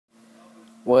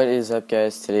What is up,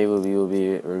 guys? Today we will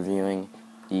be reviewing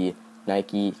the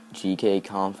Nike GK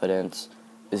Confidence.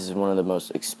 This is one of the most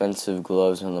expensive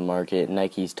gloves on the market,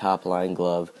 Nike's top line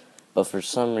glove, but for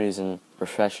some reason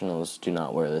professionals do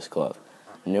not wear this glove.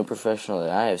 No professional that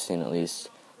I have seen, at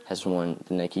least, has worn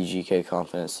the Nike GK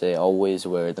Confidence. They always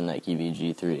wear the Nike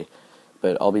VG3.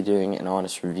 But I'll be doing an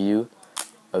honest review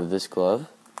of this glove,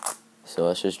 so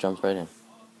let's just jump right in.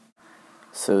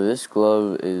 So this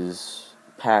glove is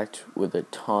packed with a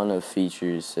ton of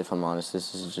features. If I'm honest,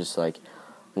 this is just like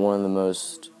one of the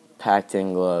most packed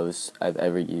in gloves I've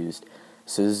ever used.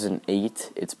 So this is an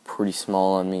 8. It's pretty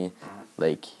small on me.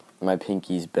 Like, my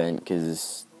pinky's bent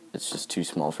because it's just too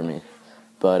small for me.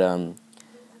 But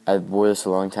I wore this a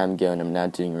long time ago, and I'm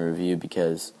not doing a review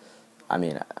because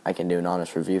I can do an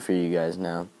honest review for you guys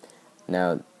now.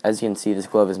 Now, as you can see, this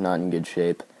glove is not in good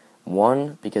shape.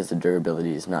 1, because the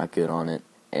durability is not good on it,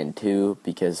 and 2,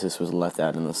 because this was left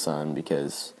out in the sun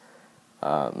because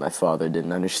my father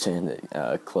didn't understand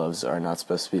that gloves are not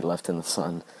supposed to be left in the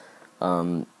sun.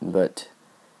 But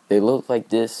they look like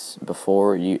this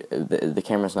before the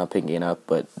camera's not picking it up,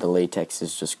 but the latex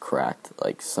is just cracked,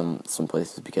 like some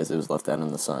places, because it was left out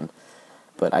in the sun.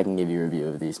 But I can give you a review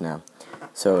of these now.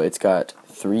 So it's got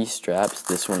 3 straps.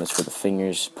 This one is for the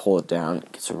fingers. Pull it down.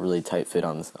 It gets a really tight fit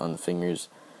on the fingers.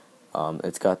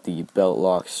 It's got the belt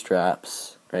lock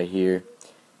straps right here.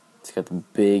 It's got the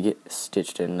big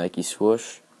stitched in Nike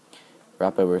swoosh.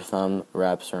 Wrap over thumb,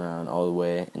 wraps around all the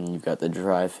way, and you've got the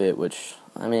dry fit, which,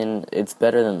 it's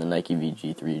better than the Nike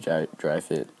VG3 dry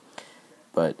fit,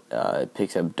 but it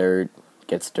picks up dirt,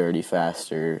 gets dirty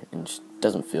faster, and just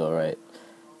doesn't feel right.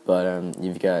 But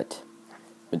you've got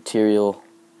material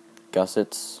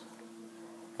gussets,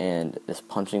 and this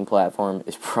punching platform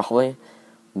is probably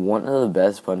one of the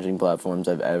best punching platforms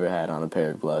I've ever had on a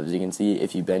pair of gloves. You can see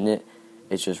if you bend it,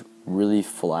 it's just really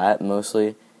flat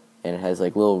mostly, and it has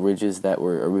like little ridges that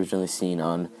were originally seen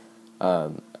on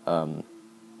the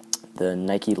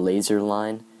Nike Laser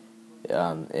line.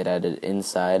 It added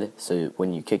inside, so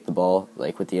when you kick the ball,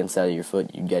 like with the inside of your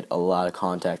foot, you get a lot of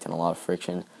contact and a lot of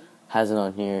friction. Has it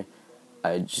on here.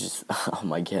 Oh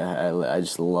my god, I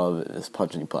just love this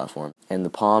punching platform. And the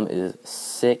palm is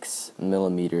 6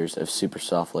 millimeters of super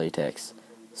soft latex.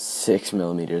 6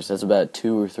 millimeters. That's about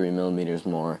 2 or 3 millimeters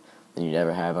more than you'd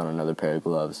ever have on another pair of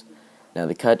gloves. Now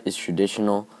the cut is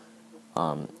traditional.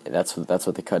 That's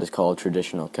what the cut is called,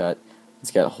 traditional cut.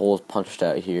 It's got holes punched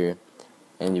out here,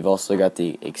 and you've also got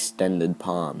the extended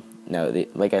palm. Now,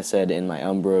 like I said in my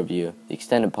Umbro review, the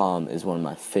extended palm is one of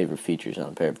my favorite features on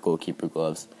a pair of goalkeeper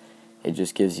gloves. It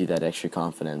just gives you that extra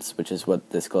confidence, which is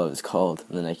what this glove is called,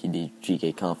 the Nike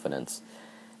GK Confidence.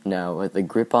 Now, the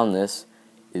grip on this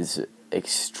is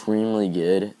extremely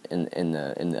good in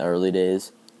the early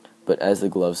days, but as the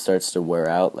glove starts to wear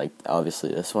out, like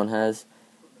obviously this one has,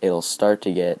 it'll start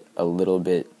to get a little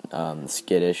bit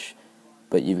skittish.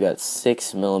 But you've got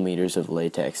 6 millimeters of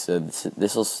latex, so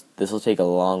this will take a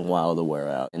long while to wear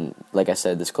out. And like I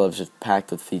said, this glove is just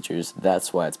packed with features.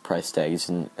 That's why its price tag is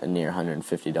near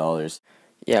 $150.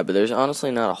 Yeah, but there's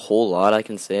honestly not a whole lot I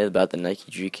can say about the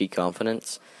Nike GK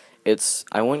Confidence.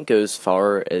 I wouldn't go as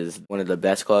far as one of the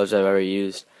best gloves I've ever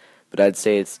used, but I'd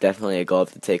say it's definitely a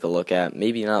glove to take a look at.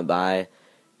 Maybe not buy,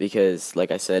 because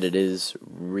like I said, it is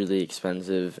really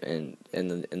expensive, and in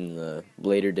the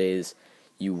later days,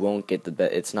 you won't get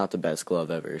it's not the best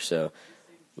glove ever. So,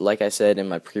 like I said in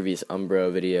my previous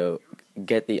Umbro video,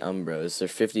 get the Umbros. They're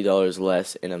 $50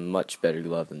 less and a much better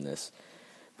glove than this.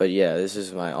 But yeah, this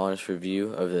is my honest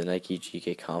review of the Nike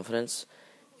GK Confidence,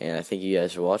 and I thank you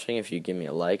guys for watching. If you give me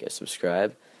a like, a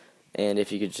subscribe, and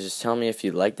if you could just tell me if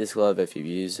you like this glove, if you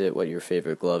use it, what your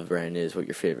favorite glove brand is, what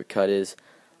your favorite cut is.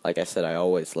 Like I said, I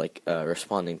always like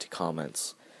responding to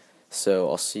comments. So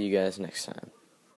I'll see you guys next time.